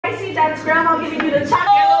think that's grandma giving you the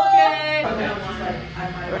chocolate?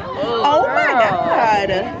 Oh my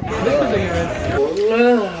god.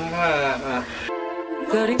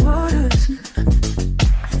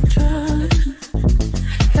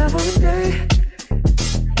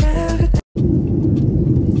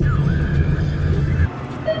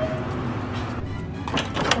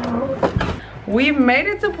 We've made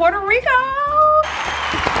it to Puerto Rico.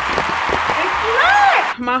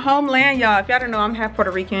 My homeland, y'all. If y'all don't know, I'm half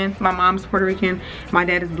Puerto Rican. My mom's Puerto Rican. My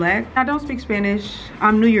dad is black. I don't speak Spanish.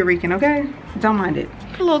 I'm New Yorican, okay? Don't mind it.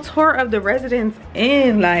 A little tour of the Residence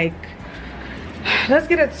Inn. Like, let's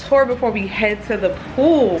get a tour before we head to the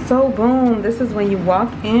pool. So boom, this is when you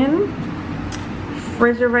walk in.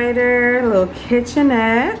 Refrigerator, little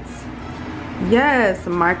kitchenette. Yes,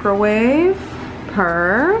 microwave.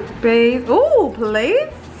 Base. Ooh,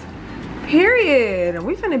 plates. Period.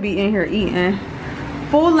 We finna be in here eating.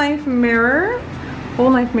 Full-length mirror.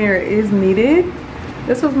 Full-length mirror is needed.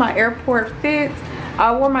 This was my airport fit.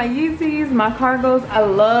 I wore my Yeezys, my cargos. I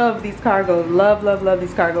love these cargos. Love, love, love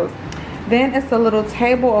these cargos. Then it's a little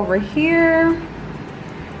table over here.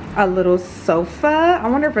 A little sofa. I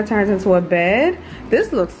wonder if it turns into a bed.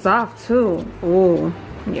 This looks soft too. Ooh,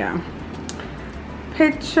 yeah.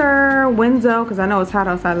 Picture, window, because I know it's hot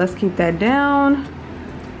outside. Let's keep that down.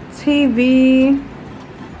 TV.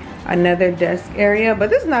 Another desk area, but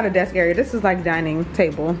this is not a desk area. This is like dining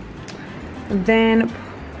table. Then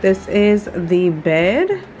this is the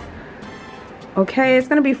bed. Okay, it's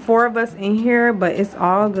gonna be 4 of us in here, but it's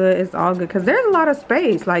all good. It's all good because there's a lot of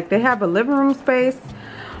space. Like they have a living room space,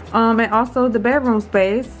 and also the bedroom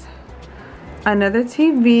space. Another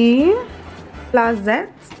TV. Closet.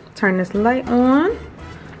 Turn this light on.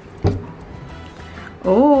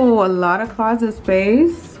 Oh, a lot of closet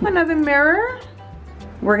space. Another mirror.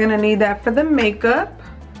 We're gonna need that for the makeup.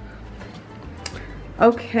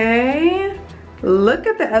 Okay, look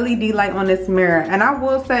at the LED light on this mirror. And I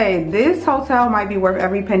will say, this hotel might be worth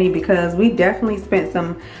every penny because we definitely spent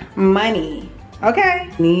some money.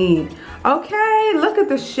 Okay, okay, look at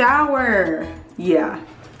the shower. Yeah,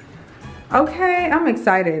 okay, I'm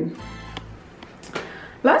excited.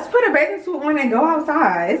 Let's put a bathing suit on and go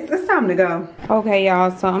outside. It's time to go. Okay,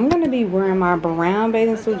 y'all, so I'm gonna be wearing my brown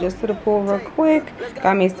bathing suit just to the pool real quick.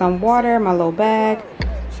 Got me some water, my little bag.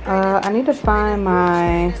 I need to find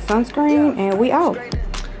my sunscreen and we out.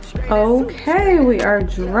 Okay, we are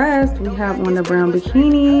dressed. We have on the brown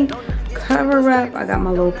bikini, cover up. I got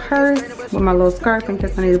my little purse with my little scarf in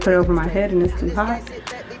case I need to put it over my head and it's too hot.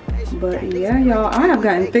 But yeah, y'all, I have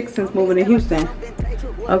gotten thick since moving to Houston.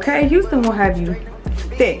 Okay, Houston will have you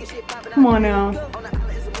thick. Come on now.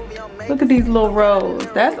 Look at these little rolls.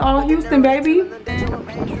 That's all Houston, baby.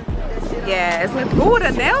 Yes. Ooh,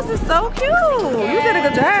 the nails are so cute. Yeah. You did a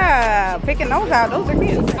good job picking those out. Those are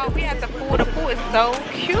cute. Oh, we at the pool. The pool is so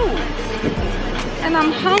cute. And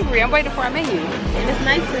I'm hungry. I'm waiting for a menu. And it's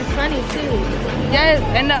nice and sunny too. Yes.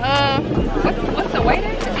 And the what's the waiter?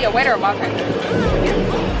 Is he a waiter or bartender?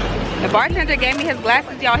 The bartender gave me his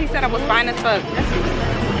glasses, y'all. He said I was fine as fuck.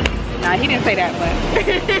 Nah, he didn't say that, but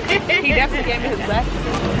he definitely gave me his glasses.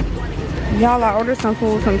 Y'all, I ordered some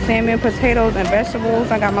food, some salmon, potatoes, and vegetables.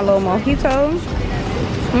 I got my little mojito.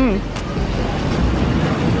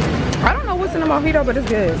 I don't know what's in the mojito, but it's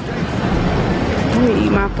good. Let me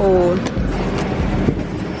eat my food.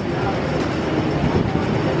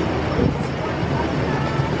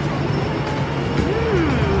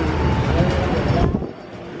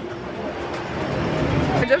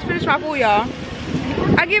 I just finished my food, y'all.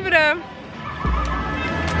 I give it a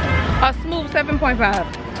smooth 7.5.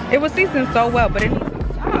 It was seasoned so well, but it needs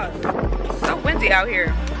some sauce. It's so windy out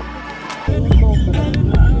here.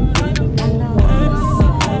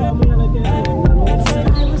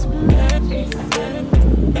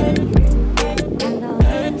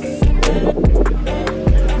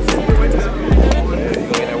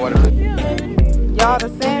 Y'all, the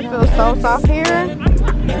sand feels so soft here.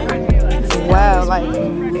 Wow, like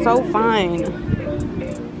so fine.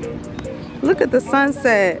 Look at the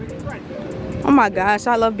sunset. Oh my gosh,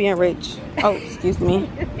 I love being rich. Oh, excuse me.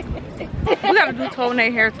 We gotta do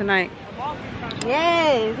toenail hair tonight.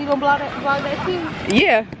 Yes, you gonna vlog that too?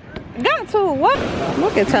 Yeah, got to. What?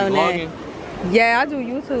 Look at toenail. Yeah, I do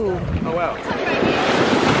YouTube. Oh wow.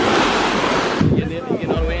 You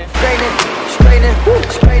know the way?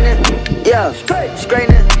 Strain it, yeah.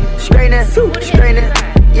 Strain it,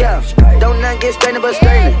 yeah. Don't not get strained but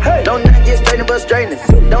strain it. Don't not get strained but strain it.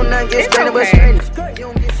 Don't not get strained but strain it.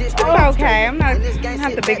 It's okay. I'm not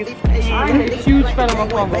the biggest. I'm a huge fan of my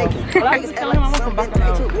combo. But I was telling him I'm from Vaca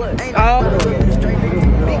now. Oh.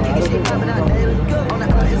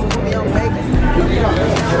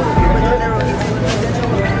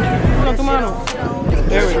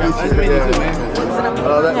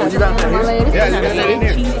 What you got there?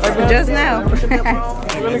 Yeah, Just now.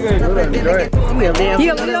 really good.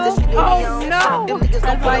 You a little? Oh no! I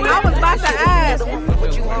was about to ask.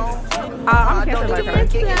 I'm a cancer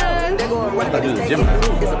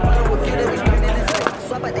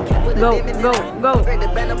Go.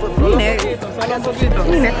 Next.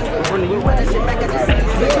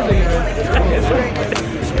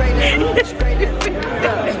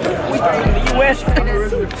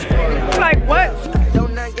 Like what?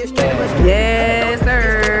 Yes,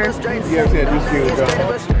 sir.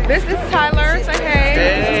 This is Tyler. Say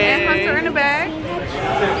hey. And Hunter in the back.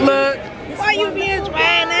 Look. Why you being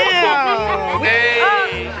dry now?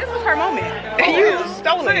 This was her moment. You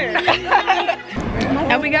stole it.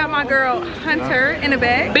 And we got my girl Hunter in the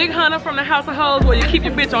back. Big Hunter from the House of Hoes where you keep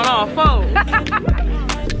your bitch on all fours.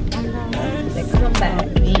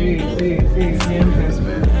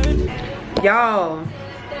 Y'all,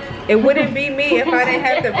 it wouldn't be me if I didn't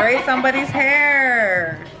have to braid somebody's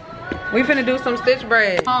hair. We finna do some stitch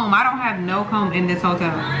braids. I don't have no comb in this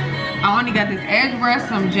hotel. I only got this edge brush,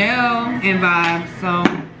 some gel, and vibes. So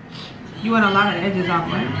you want a lot of edges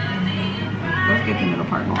off, right? Let's get the middle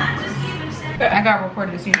part going. I got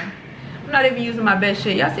recorded this, you know. I'm not even using my best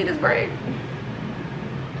shit. Y'all see this braid?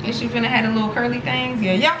 And she finna have the little curly things.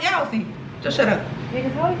 Yeah, y'all see. Just shut up. I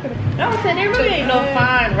said there really ain't no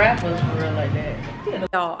fine rappers for real like that.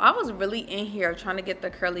 Y'all, I was really in here trying to get the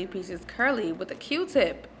curly pieces curly with a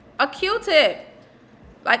Q-tip. A Q-tip.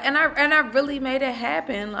 Like, and I really made it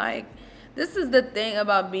happen. Like, this is the thing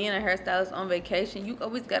about being a hairstylist on vacation. You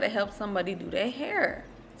always gotta help somebody do their hair.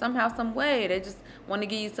 Somehow, some way. They just want to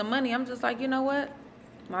give you some money. I'm just like, you know what?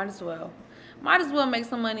 Might as well make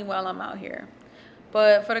some money while I'm out here.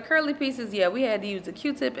 But for the curly pieces, yeah, we had to use a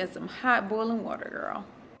Q-tip and some hot boiling water, girl.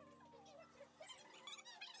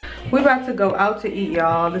 We about to go out to eat,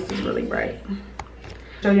 y'all. This is really bright.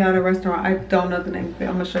 Show y'all the restaurant. I don't know the name of it.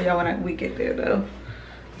 I'm gonna show y'all when we get there though.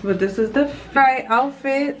 But this is the right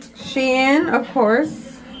outfit. Shein, of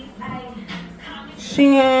course.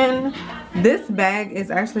 Shein. This bag is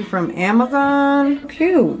actually from Amazon.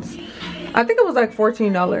 Cute. I think it was like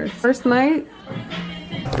 $14. First night.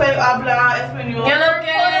 Soy habla español. Puerto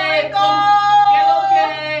Rico.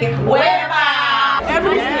 Hueva.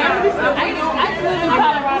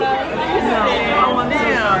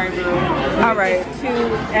 All right,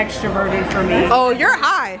 too extroverted for me. Oh, you're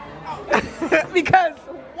high. Because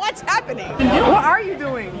what's happening? What are you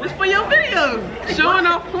doing? It's for your video. Showing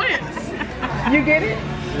off plants. You get it?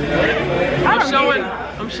 I'm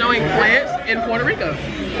showing plants in Puerto Rico.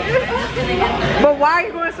 But why are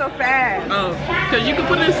you going so fast? Oh, because you can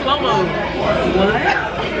put it in slow-mo. What?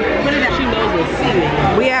 She knows what's seaweed.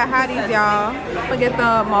 We at Hotties, y'all. We get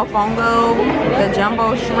the mofongo, the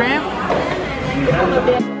jumbo shrimp.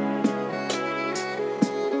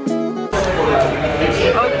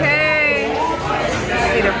 Okay.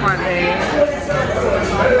 See the front leg.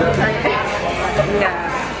 Yeah.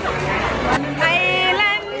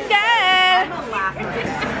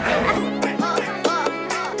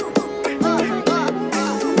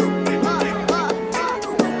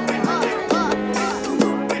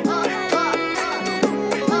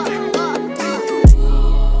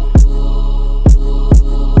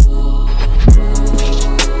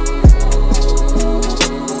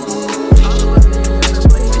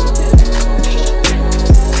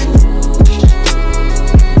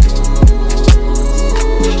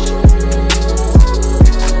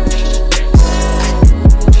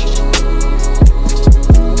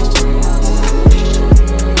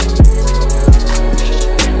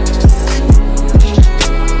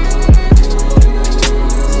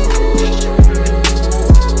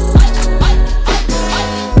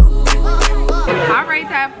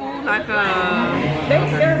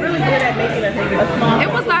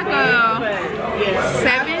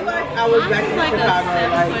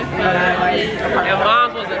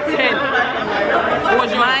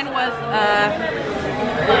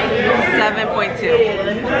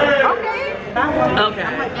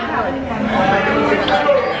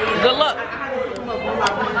 Good luck.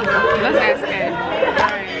 Let's ask Kat.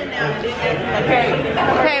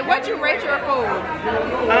 Okay, what'd you rate your food?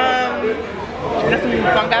 This is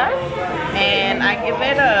some guys, and I give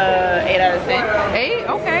it a 8 out of 10. 8?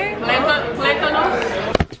 Okay. Plátanos.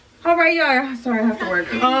 All right, y'all. Sorry, I have to work.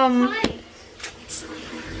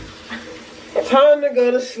 Time to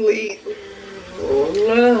go to sleep.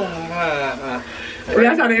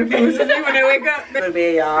 That's how they influence me when they wake up. Go to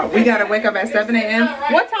bed, y'all. We gotta wake up at 7 a.m.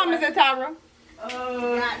 What time is it, Tyra?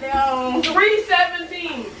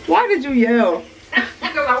 3:17. Why did you yell?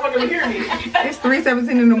 because I want them to hear me. It's 3:17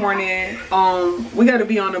 in the morning. We gotta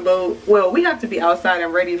be on the boat. Well, we have to be outside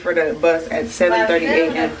and ready for the bus at 7:30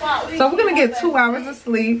 a.m. So we're gonna get 2 hours of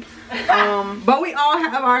sleep. But we all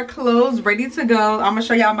have our clothes ready to go. I'm gonna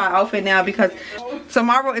show y'all my outfit now because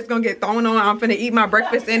tomorrow it's gonna get thrown on. I'm finna eat my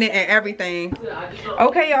breakfast in it and everything.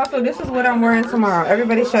 Okay, y'all, so this is what I'm wearing tomorrow.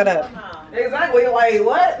 Everybody shut up. Exactly, like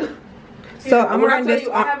what? So I'm wearing this.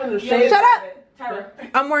 Shut up! Tyler.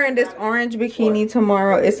 I'm wearing this orange bikini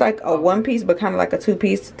tomorrow. It's like a one piece, but kind of like a two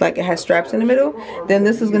piece. Like it has straps in the middle. Then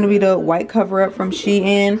this is going to be the white cover up from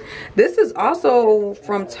Shein. This is also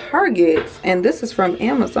from Target. And this is from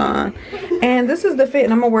Amazon. And this is the fit.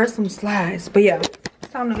 And I'm going to wear some slides. But yeah,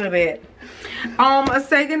 it's time to go to bed.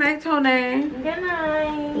 Say goodnight, Tony. Good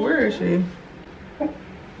night. Where is she?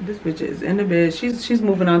 This bitch is in the bed. She's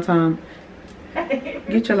moving on time.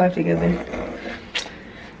 Get your life together.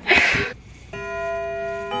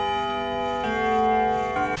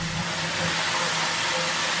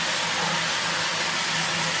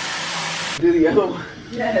 Video.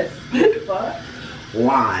 Yes. Fuck.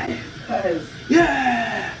 Why? Cause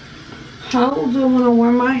Yeah. How do I want to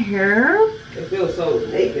wear my hair? It feels so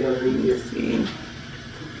naked underneath here. Let's see.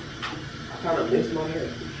 I kind of miss my hair.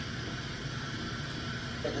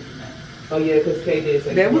 Oh yeah, because KJ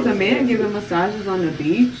said There was a man giving massages on the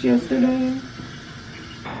beach yesterday.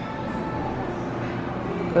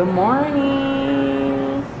 Good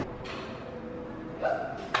morning.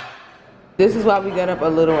 This is why we got up a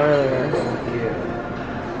little earlier.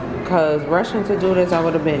 Cause rushing to do this, I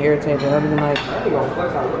would have been irritated. I would have been like, I ain't gonna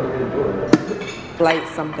flex. I wouldn't have been doing it. light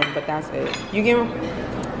something, but that's it. You give me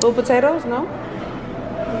little potatoes? No?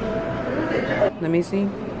 Let me see.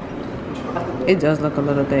 It does look a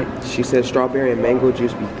little thick. She said strawberry and mango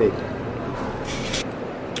juice be thick.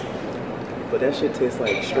 But that shit tastes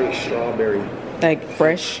like straight strawberry. Like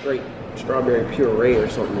fresh? Straight strawberry puree or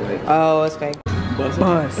something like. Oh, it's fake. Bus.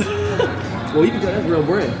 Well, you can tell that's real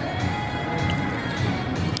bread.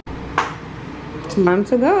 Time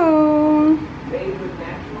to go.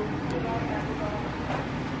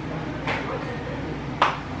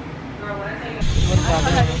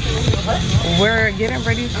 We're getting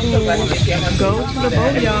ready to go to the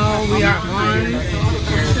boat, y'all. We are on,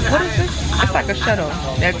 what is this? It's like a shuttle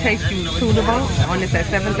that takes you to the boat. On this at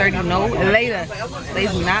 7:30. No, later. They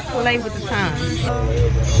do not play with the time.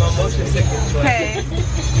 Okay.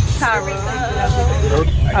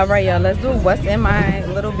 All right, y'all, let's do what's in my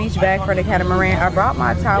little beach bag for the catamaran. I brought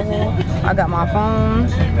my towel. I got my phone.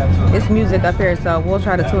 It's music up here, so we'll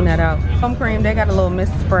try to tune that out. Home cream, they got a little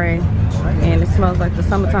mist spray, and it smells like the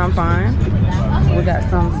summertime fine. We got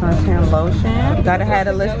some suntan lotion. Gotta have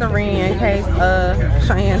a Listerine in case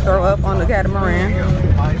Cheyenne throw up on the catamaran.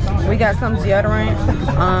 We got some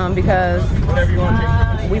deodorant because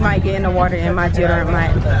we might get in the water and my deodorant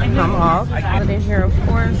might come off. Put in here, of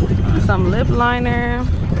course, some lip liner.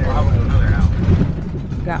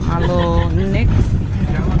 Got my little NYX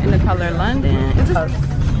in the color London.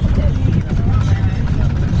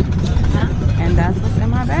 And that's what's in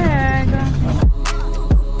my bag.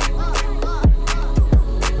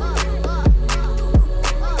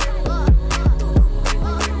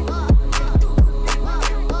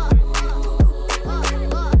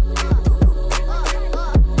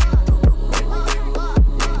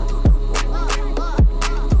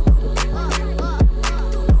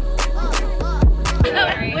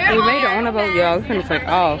 We made it on the boat, y'all. We're gonna take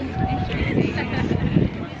off.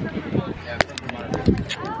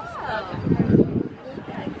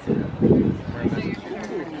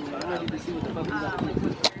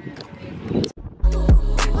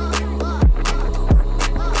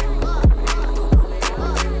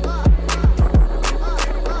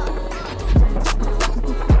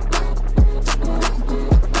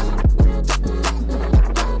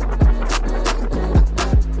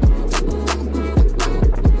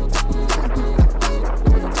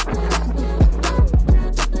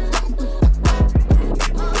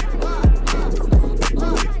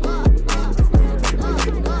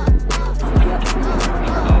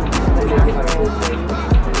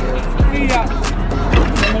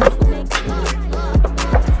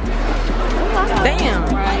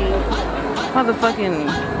 Motherfucking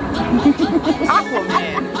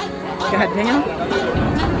Aquaman. Goddamn.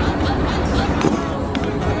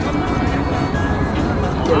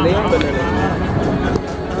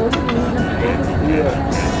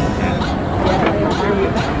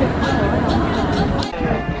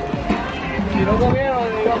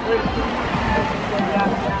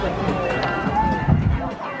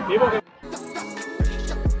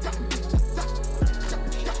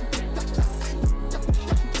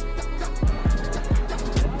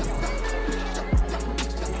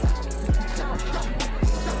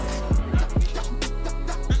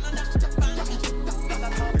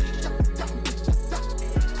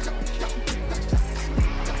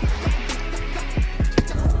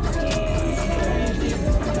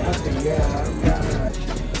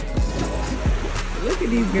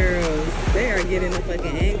 these girls. They are getting the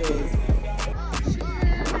fucking angles.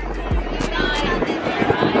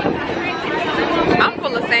 I'm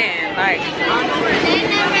full of sand. Like,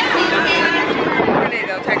 I need to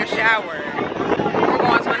go take a shower. We're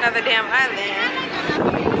going to another damn island.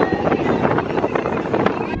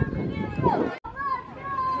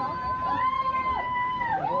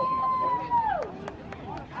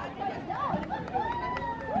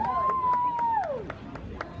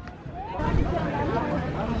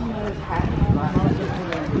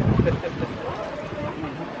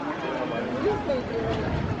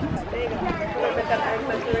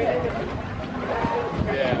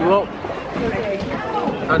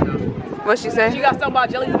 What she say? You got something about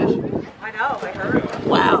jellyfish. I know, I heard.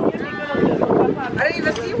 Wow. I didn't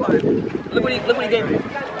even see one. Look what he gave me.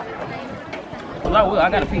 Oh, I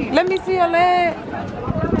got a piece. Let me see your leg.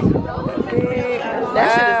 That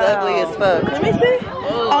shit is ugly as fuck. Let me see.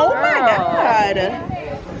 Oh my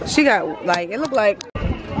god. She got like, it looked like.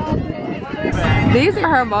 These are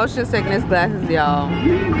her motion sickness glasses, y'all.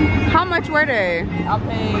 How much were they? I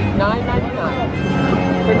paid $9.99.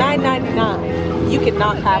 For $9.99, you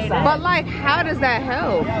cannot pass out. But like, how does that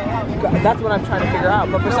help? That's what I'm trying to figure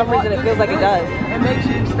out. But for some reason, it feels like it does. It makes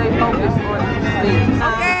you stay focused on things.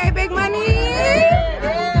 Okay, big money.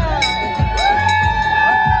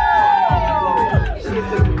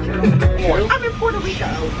 I'm in Puerto Rico.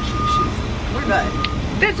 We're good.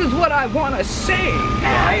 This is what I want to see.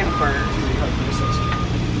 I am burned.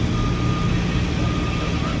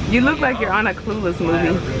 You look like you're on a Clueless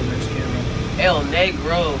movie. El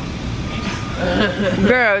Negro.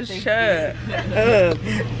 Girl, shut up.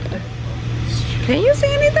 Can you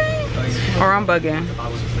see anything? Or I'm bugging?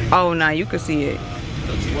 Oh, nah, you can see it.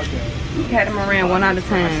 Catamaran, 1 out of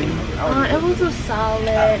 10. It was a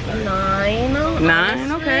solid 9.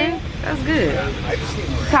 9? Okay, that's good.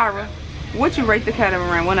 Tyra, what you rate the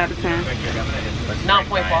Catamaran? 1 out of 10.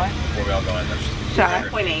 9.5. Shy?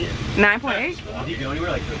 9.8.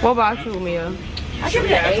 9.8? What about you, Mia? I give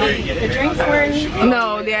it an 8. The drinks weren't.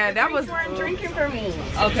 No, yeah, that was. Drinking for me.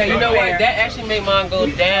 Okay, you know what? That actually made mine go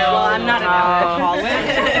down. Well, I'm not an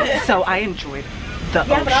alcoholic, so I enjoyed the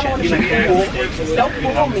Yeah, but I don't want to ocean. be cool. Don't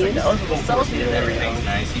fool me. So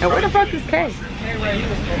And where the fuck is Kay?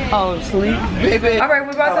 Oh, sleep. All right,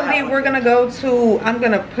 we're about to leave. We're gonna go to. I'm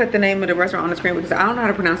gonna put the name of the restaurant on the screen because I don't know how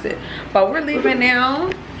to pronounce it. But we're leaving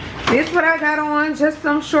now. This is what I got on. Just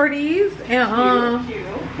some shorties and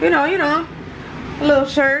you know, a little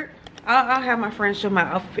shirt. I'll have my friends show my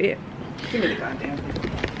outfit. Give me the goddamn.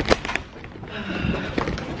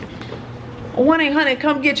 1-800,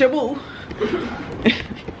 come get your boo.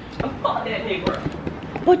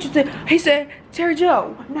 What you think? He said, Terry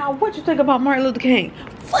Joe, now what you think about Martin Luther King?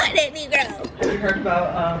 Fuck that Negro. We heard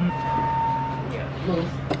about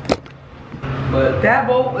But that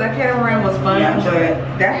boat, that catamaran was fun, Yeah,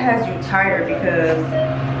 but that has you tired because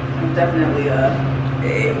definitely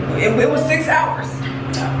it was 6 hours.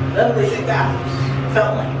 literally 6 hours.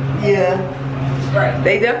 Felt like. Yeah. Right.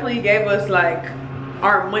 They definitely gave us like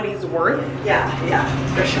our money's worth. Yeah,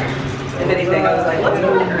 for sure. If anything, I was like, let's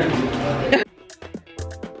go here.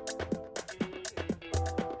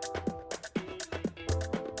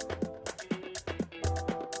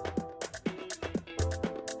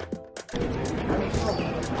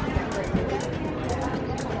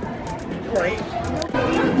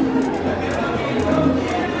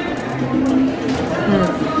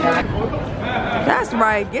 That's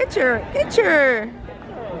right. Get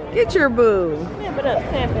your boo. Snap it up,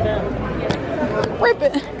 snap it up. Rip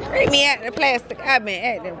me out of the plastic. I've been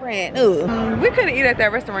acting brand new. We couldn't eat at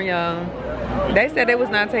that restaurant, y'all. They said they was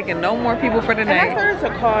not taking no more people for the And I night. started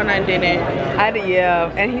to call and I didn't. I did,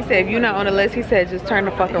 yeah. And he said, if you're not on the list, he said, just turn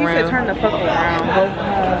the fuck around. He said turn the fuck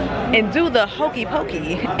around. And do the hokey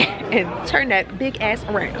pokey and turn that big ass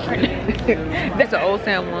around. That's an Old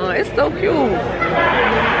San Juan. It's so cute.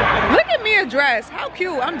 Look at me a dress. How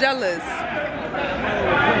cute. I'm jealous.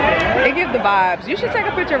 It gives the vibes. You should take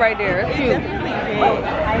a picture right there. It's cute.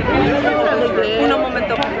 Uno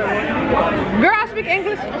momento. Girl, I speak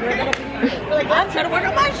English. I'm trying to work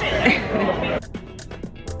on my shit.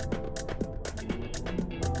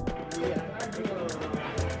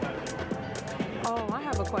 Oh, I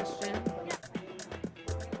have a question.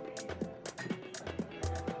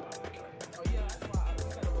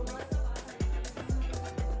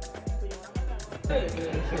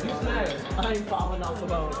 I ain't falling off the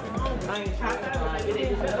boat. I ain't trying to fly. It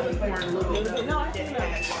ain't really pouring a little bit. No, I didn't.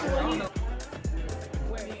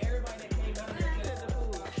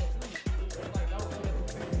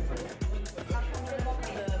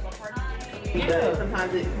 Yeah,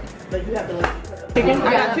 sometimes it But you have to look. Chicken?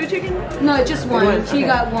 I got 2 chicken? No, just one. She okay.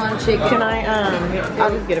 got 1 chicken. Can I,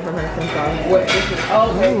 I'll just get it from her some sauce. What is it?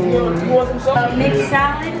 Oh, okay. You want some sauce? Mixed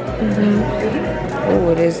salad. Oh,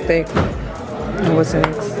 it is thick. I wasn't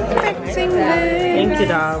expecting that. Thank you,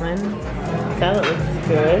 darling. Salad looks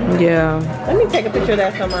good. Yeah. Let me take a picture of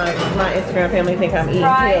that so my Instagram family think I'm eating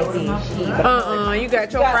healthy. You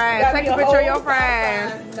got your fries. Take a picture of your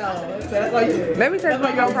fries. No, that's like Let me take a picture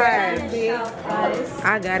of your fries.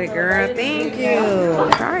 I got it, girl. Thank you.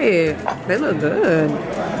 Try it. They look good.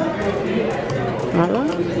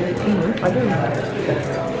 I do.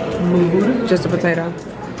 Just a potato.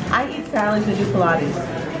 I eat salads and do Pilates.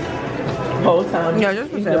 Whole time. Yeah,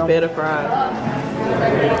 just eat potato. a bit of fries.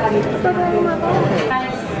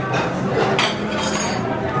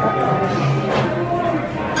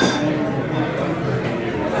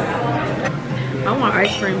 I want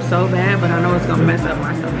ice cream so bad, but I know it's gonna mess up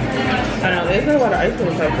my stomach. I know, there's a lot of ice cream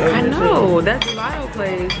type there. I know, that's Lotto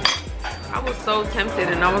place. I was so tempted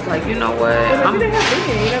and I was like, you know what? You didn't have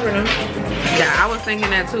chicken, you never know. Yeah, I was thinking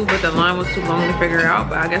that too, but the line was too long to figure out,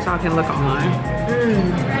 but I guess I can look online.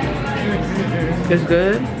 It's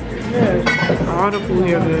good? Yes. All the food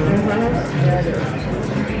here good.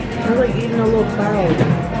 I was like eating a little cloud.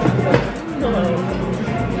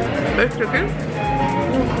 It's chicken?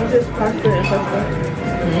 It's just pasta and pasta.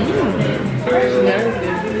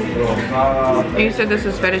 And you said this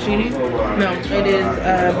is fettuccine? No, it is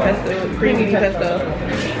pesto, creamy pesto.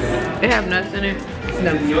 They have nuts in it?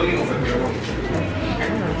 No.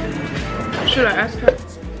 Should I ask her?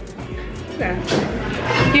 Okay.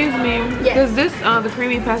 Excuse me. Yes. Does this, the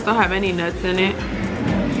creamy pesto have any nuts in it?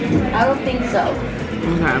 I don't think so.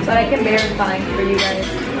 Okay. But I can verify for you guys.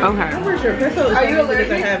 Okay. I'm pretty sure pesto is Are you doesn't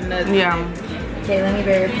allergic? have nuts. Yeah. Okay, let me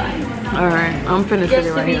verify. Alright. I'm finished with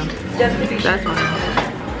it right here. Just to be That's fine.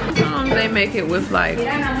 Sometimes they make it with like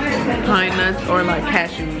pine nuts or like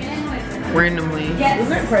cashews randomly. Isn't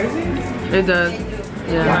that crazy? It does.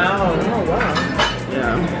 Yeah. Wow. Oh, wow.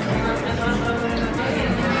 Yeah.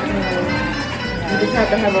 You just have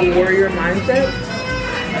to have a warrior mindset.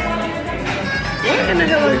 And then,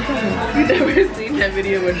 You never seen that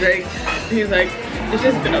video with Drake? He's like, it's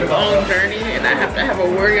just been a long journey and I have to have a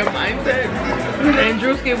warrior mindset. and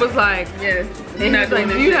Drewski was like, Yes. and he was like,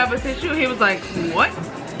 do you have a tissue? He was like, what?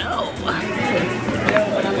 No.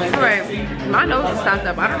 Alright, my nose is stopped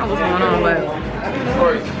up. I don't know what's going on, but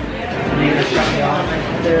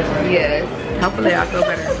Yes. hopefully I feel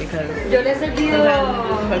better because Yo les serví I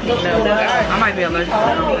might be allergic to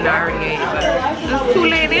something I already ate, but it's too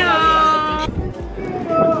late now.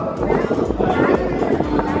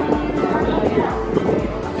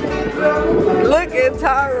 Look at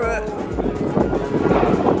Tyra.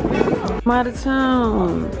 I'm out of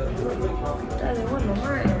town.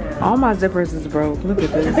 All my zippers is broke. Look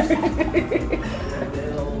at this.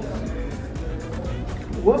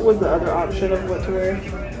 What was the other option of what to wear?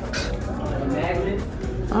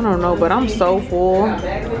 I don't know, but I'm so full.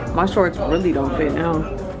 My shorts really don't fit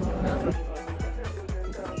now.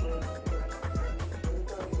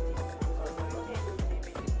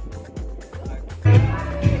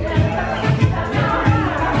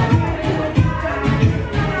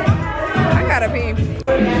 I gotta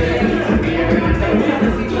pee.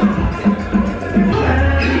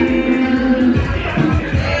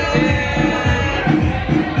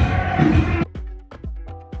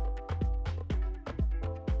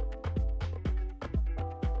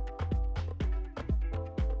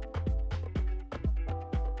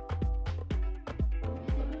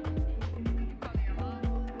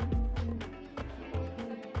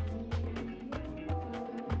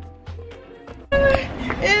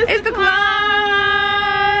 It's the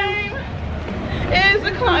climb. It's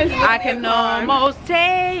a climb. I can almost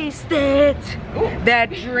taste it.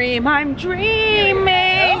 That dream I'm dreaming.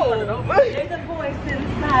 There's a voice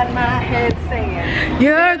inside my head saying,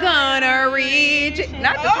 You're gonna reach it.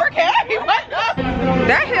 Not the okay.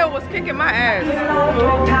 That hill was kicking my ass.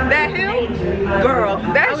 That hill? Girl,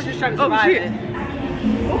 That I was just trying to oh survive shit. it.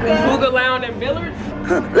 Booga Lounge and Billards.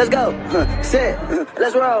 Let's go. Sit.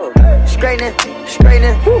 Let's roll. Straightening,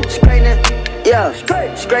 straightening, straightening. Yeah.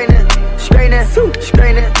 Straightening, straightening,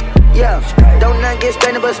 straightening. Yeah. Don't not get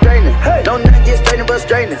strained but straightening. Don't not get strained but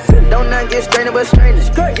straightening. Don't not get strained but straightening.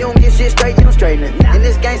 You don't get shit straight, you don't straighten it. In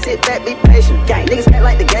this game, sit back, be patient. Niggas act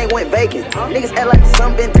like the game went vacant. Niggas act like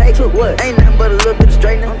some been taken. What? Ain't nothing but a little bit of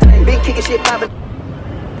straightening. Been kicking shit popping.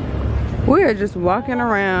 We're just walking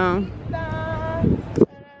around.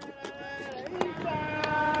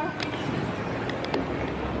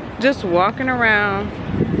 Just walking around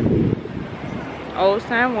Old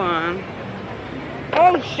San Juan.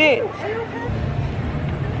 Oh shit.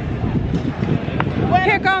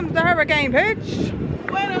 comes the hurricane, bitch.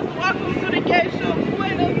 Welcome to the gay show.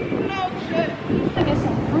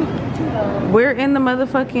 We're in the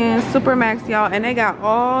motherfucking Supermax, y'all, and they got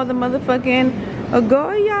all the motherfucking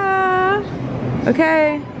Goya.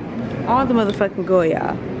 Okay? All the motherfucking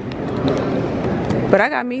Goya. But I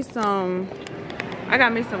got me some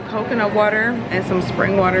coconut water and some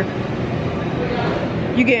spring water.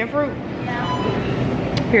 You getting fruit?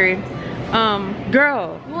 Yeah. Period.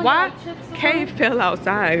 Girl, why Kay fell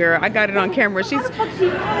outside, girl? I got it on camera. She's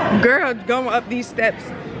girl going up these steps,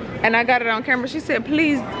 and I got it on camera. She said,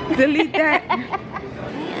 please delete that.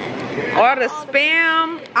 Or the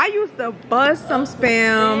spam. I used to bust some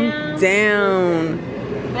spam down.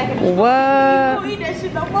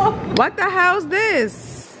 What the hell's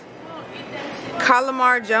this?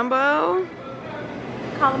 Calamar jumbo?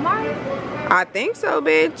 Calamari? I think so,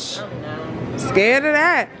 bitch. Scared of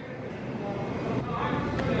that.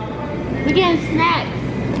 We getting snacks.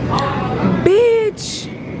 Bitch.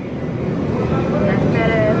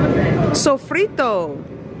 Sofrito.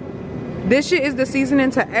 This shit is the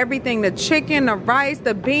seasoning to everything. The chicken, the rice,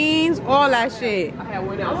 the beans, all that shit. I had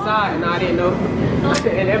went outside and I didn't know.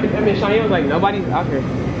 And Cheyenne was like, nobody's out here.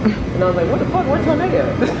 And I was like, what the fuck? Where's Tornado?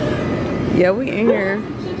 Yeah, we in here.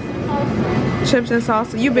 Chips and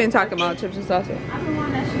salsa. You've been talking about chips and salsa. I've been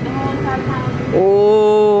wanting that shit the whole entire time.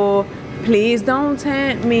 Oh, please don't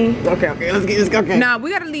tempt me. Okay, let's get this. Okay. Nah,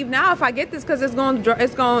 we gotta leave now if I get this because it's gonna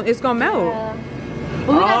melt. Yeah.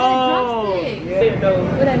 But we got that drumstick. Yeah.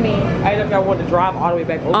 What that mean? I ended up wanting to drive all the way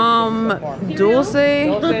back over. Dulce,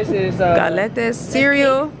 Dulce is galetas,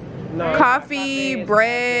 cereal, no, coffee,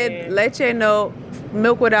 bread, leche, no,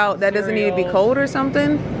 milk without, that doesn't need to be cold or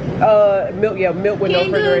something. Milk, yeah, milk with no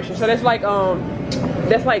refrigeration. So that's like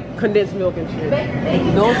condensed milk and shit.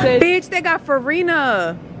 Dulce. Bitch, they got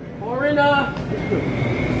farina. Farina.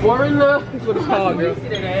 That's what it's called, girl.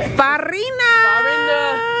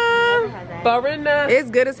 Farina. It's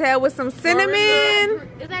good as hell with some cinnamon.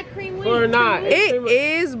 Is that cream wheat? Or not. It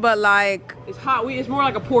is, but like It's hot wheat. It's more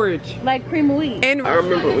like a porridge. Like cream of wheat. And I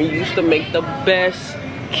remember we used to make the best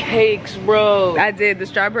cakes, bro. I did the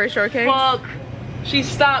strawberry shortcake. Fuck. She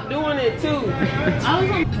stopped doing it too.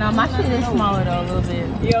 No, my shit is smaller though, a little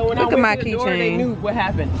bit. Yo, when Look I at went my to the door, keychain. they knew what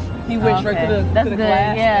happened. He went straight to That's the good,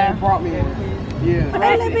 glass yeah. and brought me in. Yeah.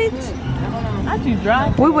 Hey, little bitch. Not too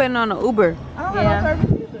dry. We waiting on an Uber. Yeah.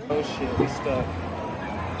 Oh shit, we stuck.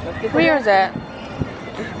 Where is that?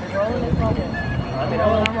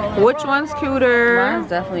 Which one's cuter? Mine's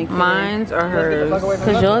definitely cuter. Mine's or hers?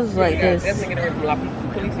 Cause yours is like this.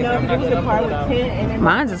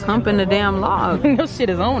 Mine's is humping the damn log. Your shit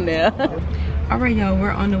is on there. All right, y'all,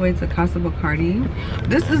 we're on the way to Casa Bacardi.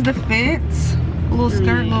 This is the fit. Little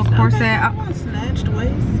skirt, little corset. Snatched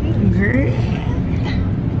waist. Girl.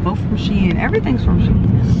 Both from Shein. Everything's from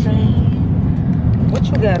Shein. What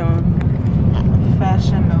you got on?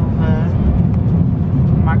 Fashion Nova.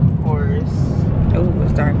 Michael Kors. Oh,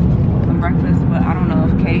 it's dark. Some breakfast, but I don't know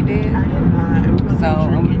if Kay did. So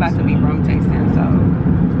I'm about to be rum tasting, so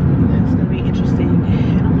It's gonna be interesting.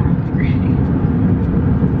 And I'm hungry.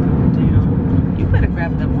 Damn. you better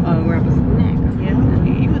grab a snack. Yeah.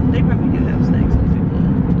 They probably do have snacks.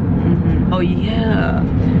 Oh yeah.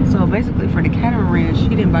 So basically for the Catamaran, she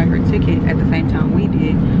didn't buy her ticket at the same time we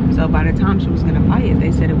did. So by the time she was gonna buy it,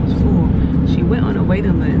 they said it was full. She went on a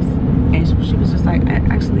waiting list and she was just like,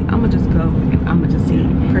 actually, I'm gonna just go and I'm gonna just see.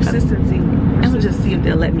 Persistency. I'm gonna just see if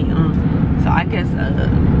they'll let me on. So I guess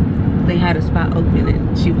they had a spot open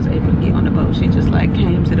and she was able to get on the boat. She just like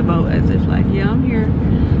came to the boat as if like, yeah, I'm here.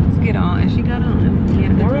 Let's get on. And she got on.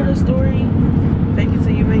 Moral of the story, fake it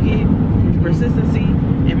till you make it. Persistency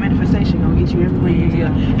and manifestation gonna get you everywhere you go.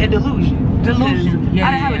 And delusion. Yeah,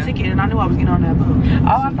 I didn't have a ticket and I knew I was getting on that boat.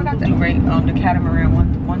 Oh, I forgot to rate the Catamaran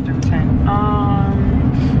 1 through 10.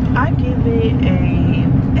 I give it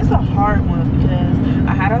it's a hard one because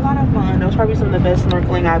I had a lot of fun. It was probably some of the best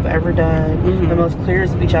snorkeling I've ever done. The most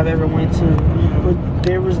clearest beach I've ever went to. But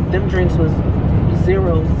them drinks was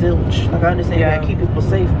zero zilch. Like I understand you gotta keep people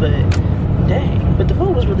safe, but dang. But the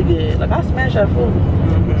food was really good. Like I smashed that food.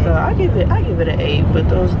 So I give it an 8. But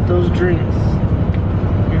those drinks,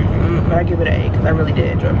 but I give it an 8 because I really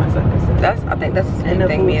did enjoy myself. I think that's the same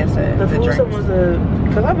thing Mia said. The food was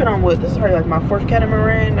because I've been on this is probably like my 4th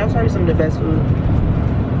Catamaran. That was probably some of the best food.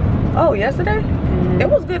 Oh, yesterday? It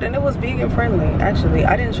was good and it was vegan friendly. Actually,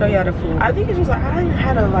 I didn't show y'all the food. I think it's just like I hadn't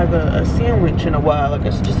had a sandwich in a while. Like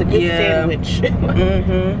it's just a good sandwich.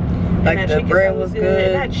 Like the bread was good.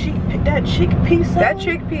 And that chickpea salad. That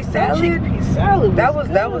chickpea salad. That was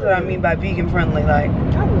what I mean by vegan friendly. Like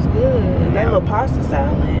that was good. That little pasta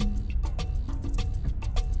salad.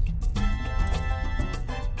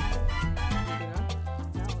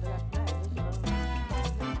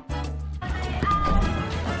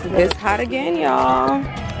 It's hot again, y'all.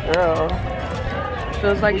 Girl.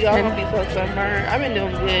 Feels like Y'all gonna be so sunburned. I've been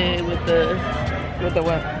doing good with the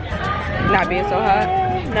what? Not being so hot?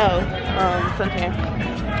 no, suntan.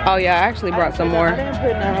 Oh yeah, I actually brought some more. I didn't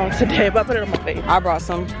put none on today, but I put it on my face. I brought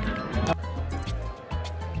some.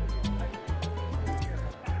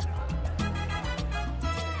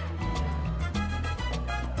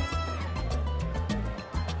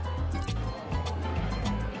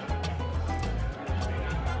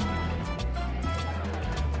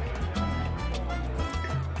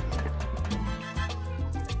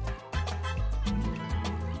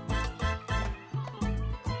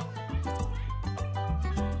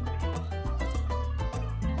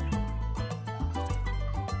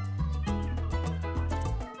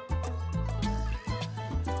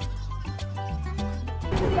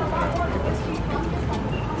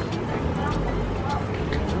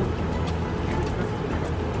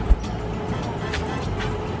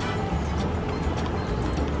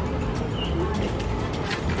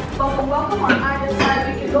 Welcome on either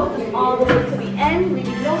side. We can go all the way to the end.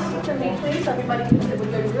 Leaving no seat for me, please. Everybody can sit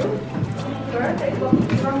with their group. Perfect. Welcome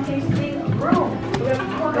to Rum Tasting Room. We're going to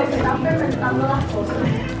go stop there and dando las cosas.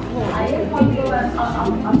 Ahí es cuando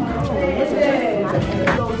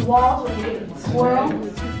those walls when you swirl.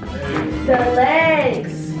 The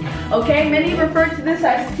legs. Okay, many refer to this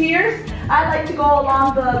as tiers. I like to go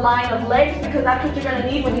along the line of legs because that's what you're going to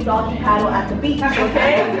need when you doggy paddle at the beach,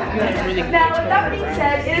 okay? Now, with that being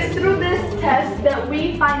said, it is through this test that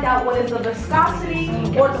we find out what is the viscosity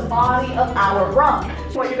or the body of our rum.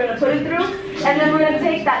 What you're going to put it through, and then we're going to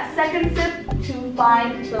take that second sip to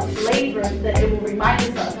find the flavor that it will remind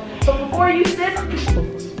us of. But before you sip,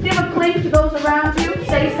 give a clink to those around you,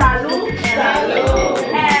 say salud, salud,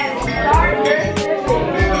 and start your sipping.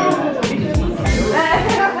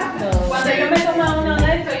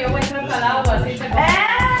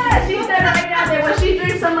 She said right now that when she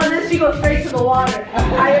drinks some of this, she goes straight to the water.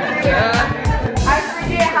 I agree. I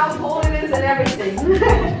forget how cold it is and everything.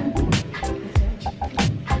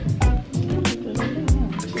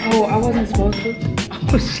 Oh, I wasn't supposed to.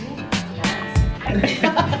 Oh shit.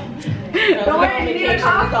 Don't worry, you need a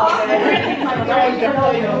cough.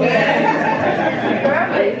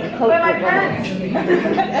 Perfect. But my friends,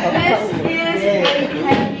 this is a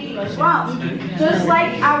heavy rum. Just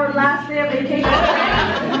like our last day of vacation.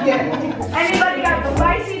 Anybody got the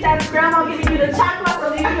spicy? That's grandma giving you the chocolate or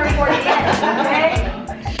leaving her for the end,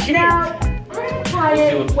 okay? Now, we're going to try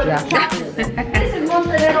it with the chocolate. This is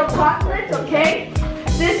Monterero chocolate, okay?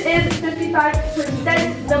 This is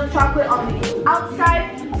 55% milk chocolate on the outside,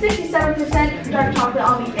 67% dark chocolate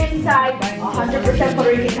on the inside, 100% Puerto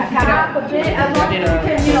Rican cacao. A bit as long as you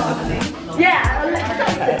can, you know. Yeah,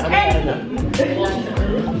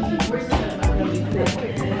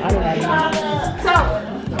 so,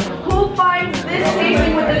 who finds this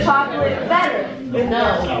tasting with the chocolate better?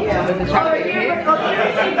 No. Yeah, with the chocolate.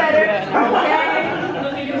 Better. Okay.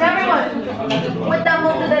 Everyone, with that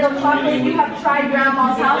Monterero chocolate, you have tried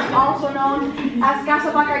Grandma's House, also known as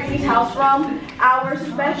Casa Bacardi's house rum, our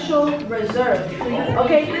special reserve.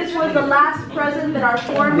 Okay, this was the last present that our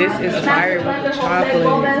former master blender Jose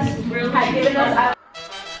Gomez had given us.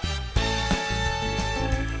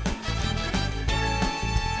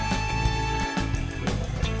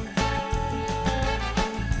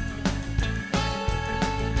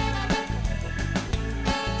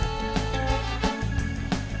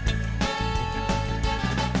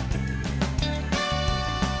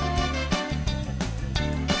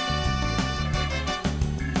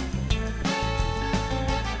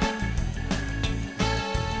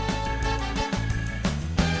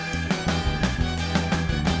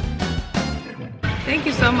 Thank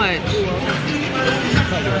you so much.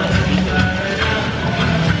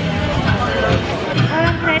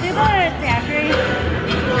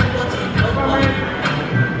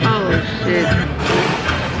 Oh shit.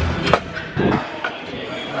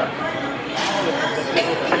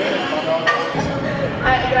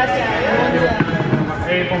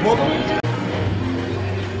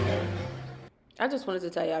 I just wanted to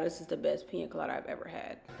tell y'all this is the best pina colada I've ever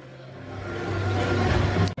had.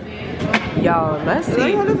 Y'all, let's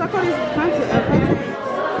see.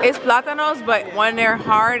 It's plátanos, but when they're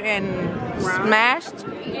hard and smashed,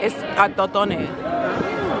 it's a totone.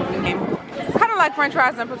 Kind of like french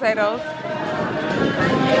fries and potatoes.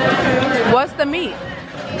 What's the meat?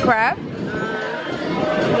 Crab?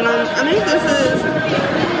 I think this is...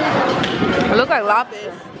 It looks like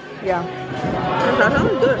lobster. Yeah. That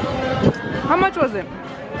sounds good. How much was it?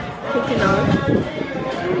 $15.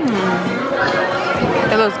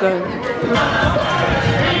 It looks good.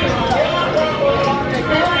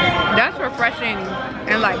 That's refreshing. refreshing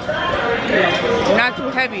and like not too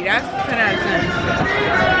heavy. That's 10 out of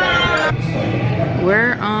 10.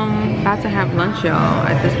 We're about to have lunch, y'all,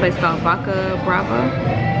 at this place called Vaca, Brava,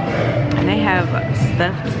 and they have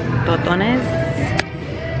stuffed totones,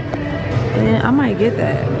 and I might get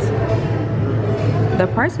that. The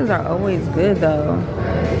prices are always good though,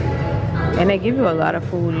 and they give you a lot of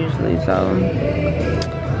food usually. So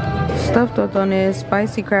stuffed totones,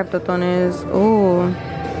 spicy crab totones. Ooh.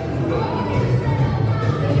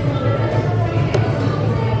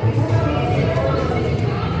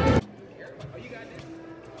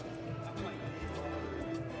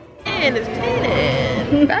 And it's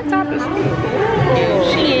 10. That top is cute.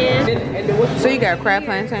 So you got crab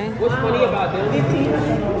plantain? What's funny about them?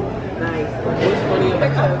 Nice. What's funny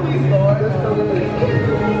about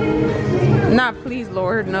them? Not please,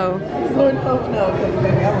 Lord, no.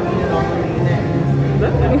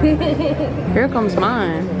 Here comes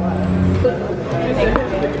mine.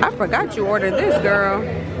 I forgot you ordered this, girl.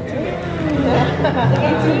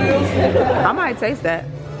 I might taste that.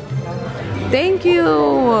 Thank you.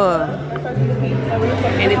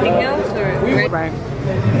 Anything else? Or right.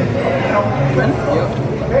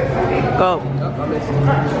 Go.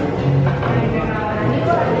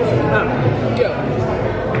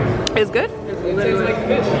 It's good? It tastes like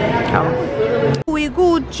fish. Oh. Louis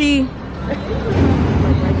Gucci.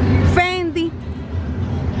 Fendi.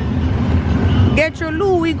 Get your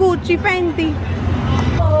Louis Gucci Fendi.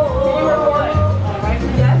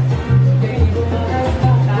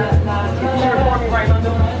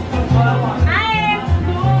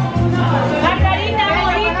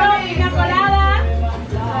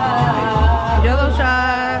 Yellow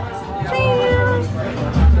shots. Cheers.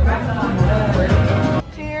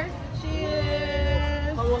 cheers.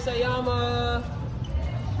 Cheers. ¿Cómo se llama?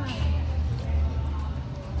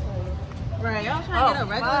 Right, y'all trying to get a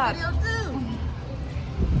regular video too.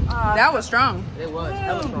 That was strong. It was.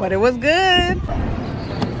 That was But it was good. It's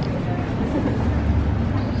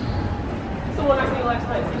the one I seen last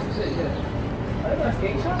night. Yeah. Are they got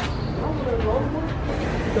skate shop?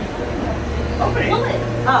 Open it.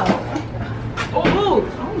 Oh,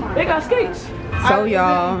 they got skates. So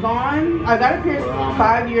y'all, Gone. I got it pierced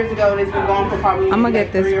 5 years ago. It's been gone for probably. I'm gonna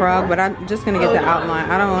get this frog, but I'm just gonna get the outline.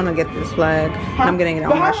 I don't want to get this flag. I'm getting it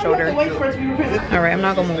on my shoulder. All right, I'm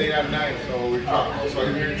not gonna move. Late at night, so we're trying. So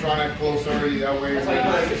if you're trying to close early, that way. So I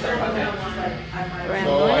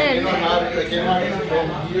can from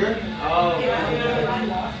here.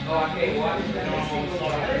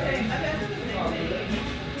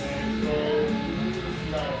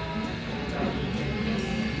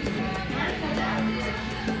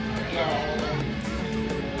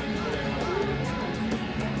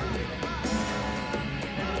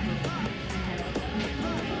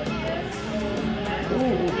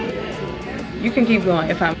 You can keep going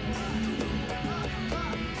if I'm.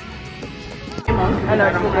 I know.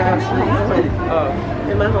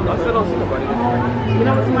 In my home, I still don't see nobody. You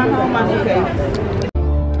know what's in my home? My suitcase.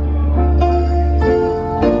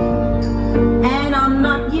 And I'm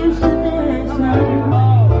not used to this.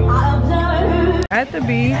 At the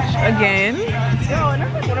beach again. Yo, and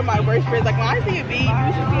that's like one of my worst friends. Like when I see a beach,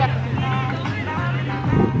 you should see.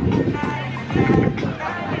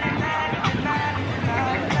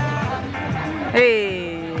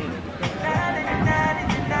 Hey.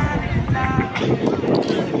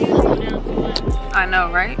 I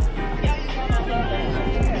know, right?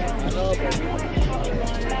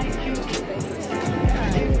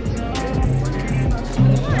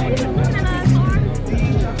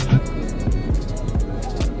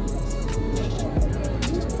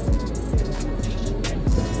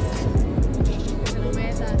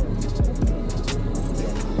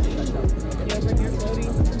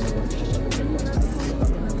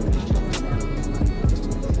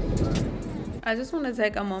 I just want to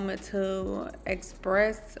take a moment to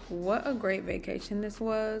express what a great vacation this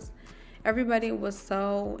was. Everybody was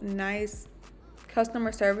so nice.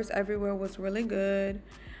 Customer service everywhere was really good.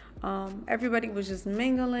 Everybody was just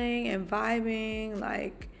mingling and vibing.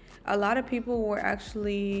 Like, a lot of people were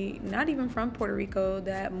actually not even from Puerto Rico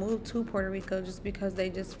that moved to Puerto Rico just because they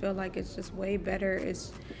just feel like it's just way better.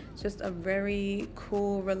 It's just a very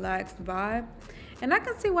cool, relaxed vibe. And I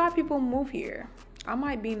can see why people move here. I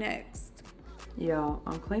might be next. Yo,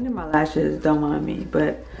 I'm cleaning my lashes, don't mind me,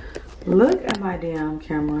 but look at my damn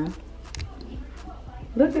camera.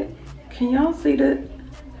 Look at, can y'all see that?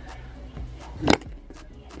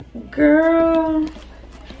 Girl,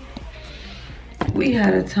 we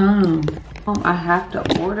had a time. I have to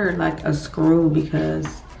order like a screw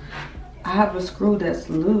because I have a screw that's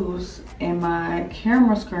loose in my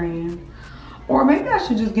camera screen. Or maybe I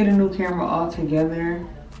should just get a new camera altogether.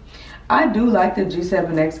 I do like the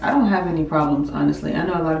G7X. I don't have any problems, honestly. I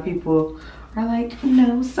know a lot of people are like,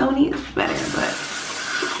 no, Sony is better,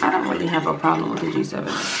 but I don't really have a problem with the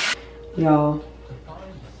G7X. Y'all,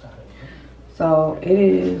 so it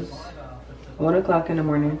is 1 o'clock in the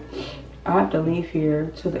morning. I have to leave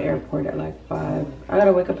here to the airport at like 5. I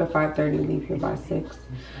gotta wake up at 5:30, leave here by 6,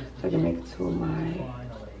 so I can make it to my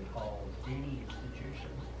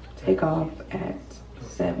takeoff at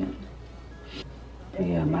 7. But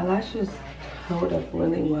yeah, my lashes held up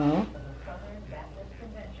really well.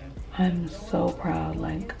 I'm so proud.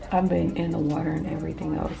 Like, I've been in the water and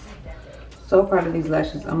everything else. So proud of these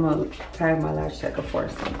lashes. I'm gonna tag my lash checker for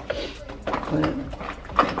some. But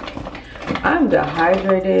I'm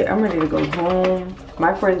dehydrated. I'm ready to go home.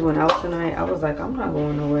 My friends went out tonight. I was like, I'm not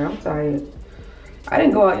going nowhere. I'm tired. I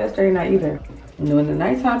didn't go out yesterday night either. And when the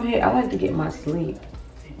nighttime hit, I like to get my sleep.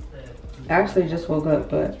 I actually just woke up,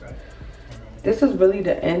 but this is really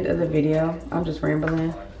the end of the video. I'm just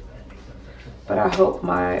rambling. But I hope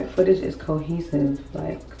my footage is cohesive.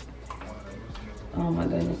 Like, oh my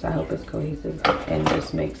goodness, I hope it's cohesive and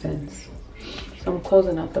just makes sense. So I'm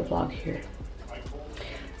closing out the vlog here.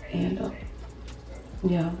 And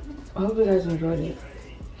yeah, I hope you guys enjoyed it.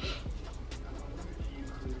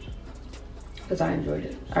 Because I enjoyed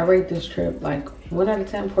it. I rate this trip like 1 out of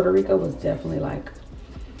 10. Puerto Rico was definitely like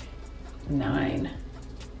 9.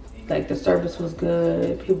 Like, the service was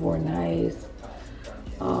good, people were nice.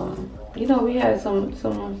 You know, we had some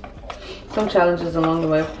challenges along the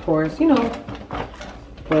way, of course, you know,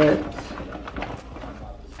 but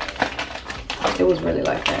it was really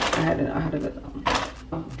like that. I had a good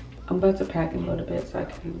I'm about to pack and go to bed so I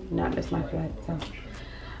can not miss my flight. So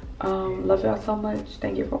love y'all so much.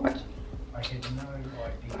 Thank you for watching.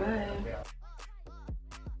 Bye.